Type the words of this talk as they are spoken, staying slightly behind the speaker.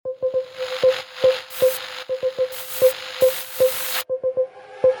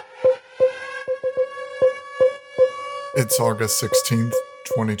It's August 16th,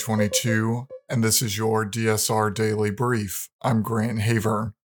 2022, and this is your DSR Daily Brief. I'm Grant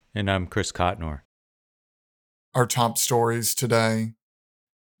Haver. And I'm Chris Cotnor. Our top stories today.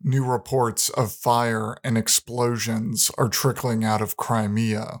 New reports of fire and explosions are trickling out of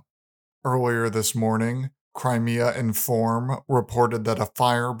Crimea. Earlier this morning, Crimea Inform reported that a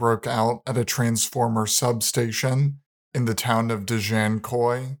fire broke out at a transformer substation in the town of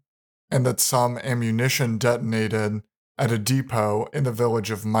Dzhankoy, and that some ammunition detonated at a depot in the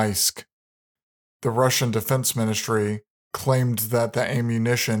village of Maisk. The Russian Defense Ministry claimed that the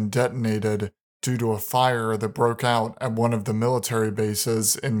ammunition detonated due to a fire that broke out at one of the military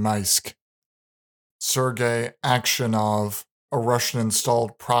bases in Maisk. Sergei Akshanov, a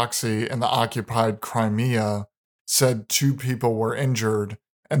Russian-installed proxy in the occupied Crimea, said 2 people were injured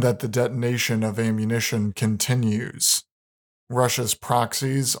and that the detonation of ammunition continues. Russia's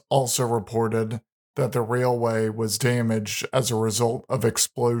proxies also reported that the railway was damaged as a result of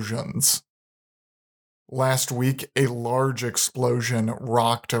explosions. Last week, a large explosion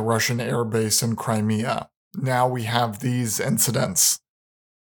rocked a Russian airbase in Crimea. Now we have these incidents.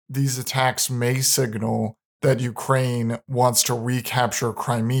 These attacks may signal that Ukraine wants to recapture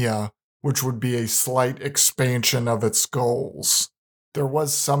Crimea, which would be a slight expansion of its goals. There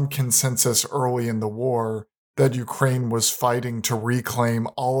was some consensus early in the war that Ukraine was fighting to reclaim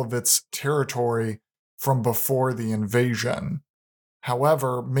all of its territory from before the invasion.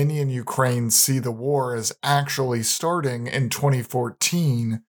 However, many in Ukraine see the war as actually starting in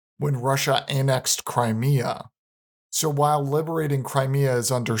 2014 when Russia annexed Crimea. So while liberating Crimea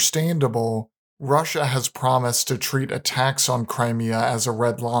is understandable, Russia has promised to treat attacks on Crimea as a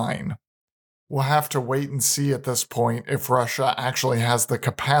red line. We'll have to wait and see at this point if Russia actually has the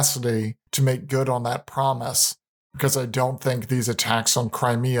capacity to make good on that promise, because I don't think these attacks on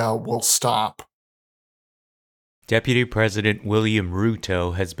Crimea will stop. Deputy President William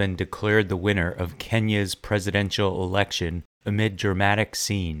Ruto has been declared the winner of Kenya's presidential election amid dramatic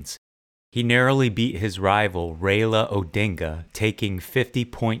scenes. He narrowly beat his rival Raila Odinga, taking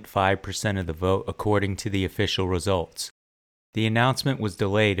 50.5% of the vote according to the official results. The announcement was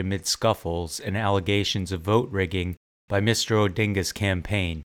delayed amid scuffles and allegations of vote rigging by Mr. Odinga's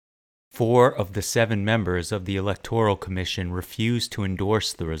campaign. 4 of the 7 members of the Electoral Commission refused to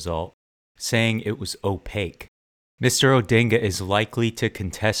endorse the result, saying it was opaque. Mr. Odinga is likely to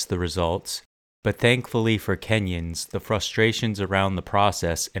contest the results, but thankfully for Kenyans, the frustrations around the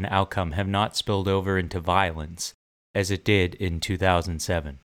process and outcome have not spilled over into violence, as it did in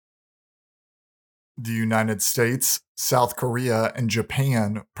 2007. The United States, South Korea, and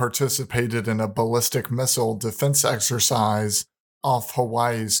Japan participated in a ballistic missile defense exercise off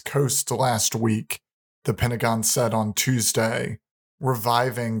Hawaii's coast last week, the Pentagon said on Tuesday,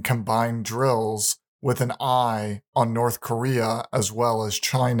 reviving combined drills with an eye on North Korea as well as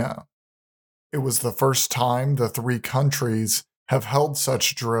China. It was the first time the 3 countries have held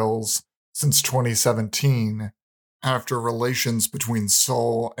such drills since 2017, after relations between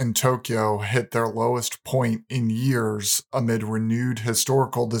Seoul and Tokyo hit their lowest point in years amid renewed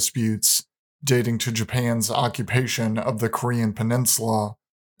historical disputes dating to Japan's occupation of the Korean Peninsula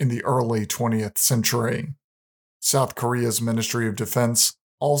in the early 20th century. South Korea's Ministry of Defense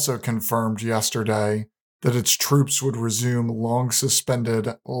also confirmed yesterday that its troops would resume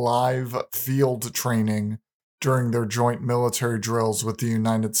long-suspended live field training during their joint military drills with the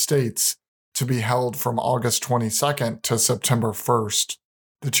United States to be held from August 22nd to September 1st.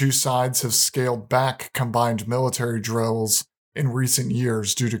 The 2 sides have scaled back combined military drills in recent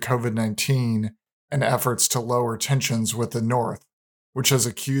years due to COVID-19 and efforts to lower tensions with the North, which has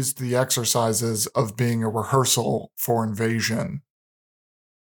accused the exercises of being a rehearsal for invasion.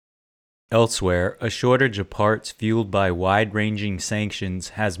 Elsewhere, a shortage of parts fueled by wide-ranging sanctions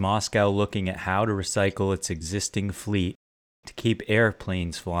has Moscow looking at how to recycle its existing fleet to keep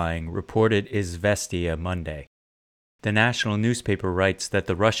airplanes flying, reported Izvestia Monday. The national newspaper writes that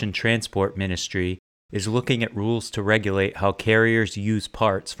the Russian Transport Ministry is looking at rules to regulate how carriers use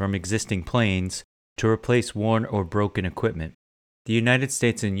parts from existing planes to replace worn or broken equipment. The United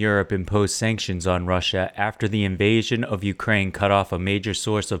States and Europe imposed sanctions on Russia after the invasion of Ukraine cut off a major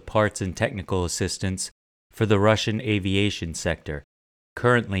source of parts and technical assistance for the Russian aviation sector.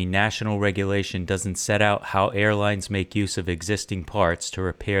 Currently, national regulation doesn't set out how airlines make use of existing parts to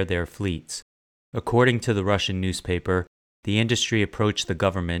repair their fleets. According to the Russian newspaper, the industry approached the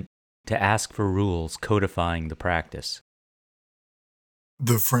government to ask for rules codifying the practice.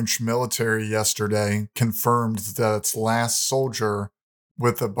 The French military yesterday confirmed that its last soldier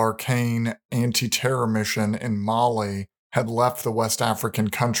with the Barkhane anti-terror mission in Mali had left the West African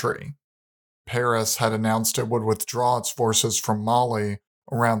country. Paris had announced it would withdraw its forces from Mali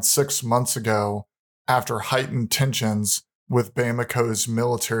around 6 months ago after heightened tensions with Bamako's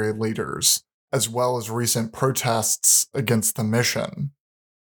military leaders, as well as recent protests against the mission.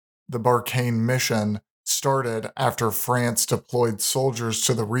 The Barkhane mission started after France deployed soldiers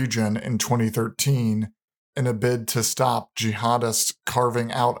to the region in 2013 in a bid to stop jihadists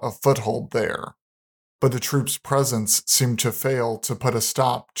carving out a foothold there. But the troops' presence seemed to fail to put a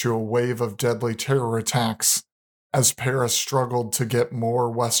stop to a wave of deadly terror attacks as Paris struggled to get more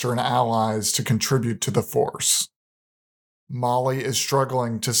Western allies to contribute to the force. Mali is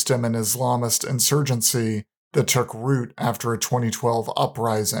struggling to stem an Islamist insurgency that took root after a 2012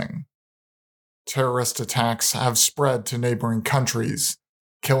 uprising. Terrorist attacks have spread to neighboring countries,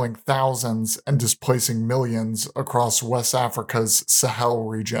 killing thousands and displacing millions across West Africa's Sahel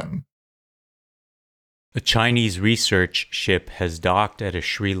region. A Chinese research ship has docked at a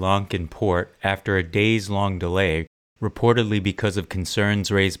Sri Lankan port after a days-long delay, reportedly because of concerns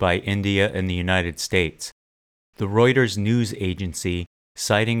raised by India and the United States. The Reuters news agency,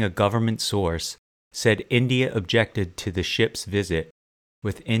 citing a government source, said India objected to the ship's visit,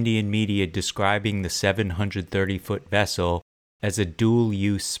 with Indian media describing the 730-foot vessel as a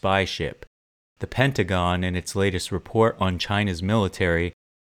dual-use spy ship. The Pentagon, in its latest report on China's military,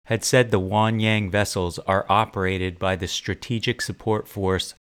 had said the Wanyang vessels are operated by the Strategic Support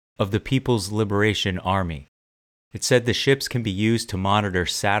Force of the People's Liberation Army. It said the ships can be used to monitor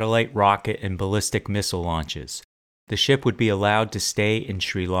satellite, rocket, and ballistic missile launches. The ship would be allowed to stay in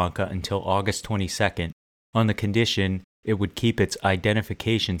Sri Lanka until August 22nd, on the condition it would keep its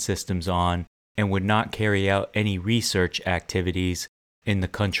identification systems on and would not carry out any research activities in the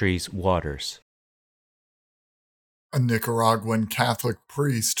country's waters. A Nicaraguan Catholic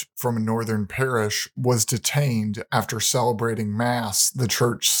priest from a northern parish was detained after celebrating Mass, the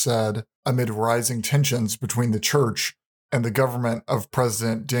church said, amid rising tensions between the church and the government of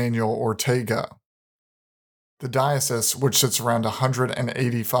President Daniel Ortega. The diocese, which sits around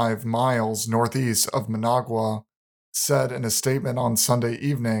 185 miles northeast of Managua, said in a statement on Sunday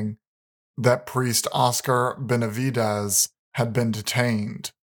evening that priest Oscar Benavidez had been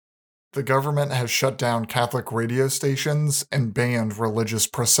detained. The government has shut down Catholic radio stations and banned religious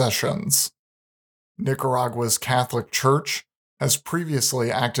processions. Nicaragua's Catholic Church has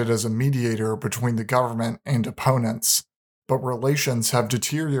previously acted as a mediator between the government and opponents, but relations have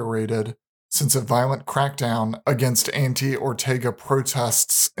deteriorated since a violent crackdown against anti-Ortega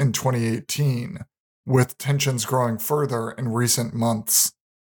protests in 2018, with tensions growing further in recent months.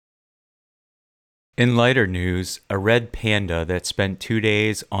 In lighter news, a red panda that spent 2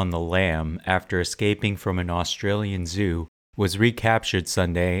 days on the lam after escaping from an Australian zoo was recaptured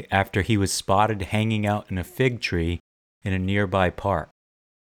Sunday after he was spotted hanging out in a fig tree in a nearby park.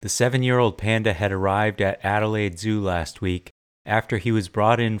 The 7-year-old panda had arrived at Adelaide Zoo last week after he was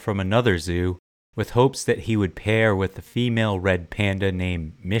brought in from another zoo with hopes that he would pair with a female red panda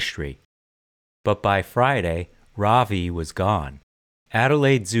named Mishri. But by Friday, Ravi was gone.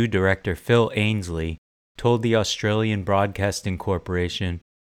 Adelaide Zoo Director Phil Ainsley told the Australian Broadcasting Corporation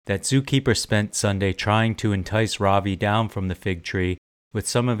that zookeepers spent Sunday trying to entice Ravi down from the fig tree with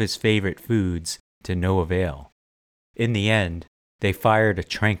some of his favorite foods to no avail. In the end, they fired a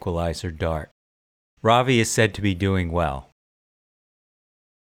tranquilizer dart. Ravi is said to be doing well.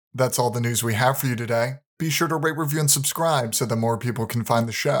 That's all the news we have for you today. Be sure to rate, review, and subscribe so that more people can find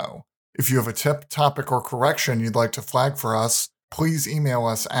the show. If you have a tip, topic, or correction you'd like to flag for us, please email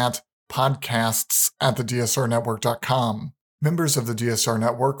us at podcasts@thedsrnetwork.com. Members of the DSR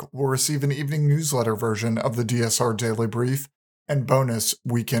Network will receive an evening newsletter version of the DSR Daily Brief and bonus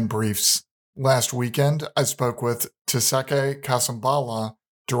weekend briefs. Last weekend, I spoke with Tiseke Kasambala,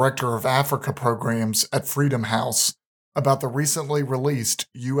 Director of Africa Programs at Freedom House, about the recently released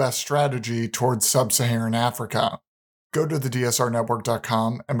U.S. strategy towards sub-Saharan Africa. Go to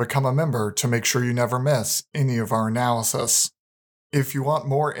thedsrnetwork.com and become a member to make sure you never miss any of our analysis. If you want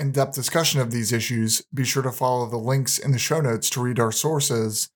more in-depth discussion of these issues, be sure to follow the links in the show notes to read our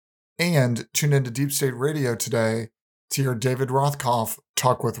sources, and tune into Deep State Radio today to hear David Rothkopf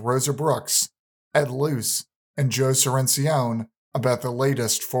talk with Rosa Brooks, Ed Luce, and Joe Cirencione about the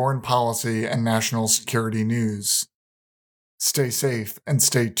latest foreign policy and national security news. Stay safe and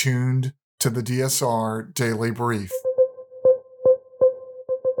stay tuned to the DSR Daily Brief.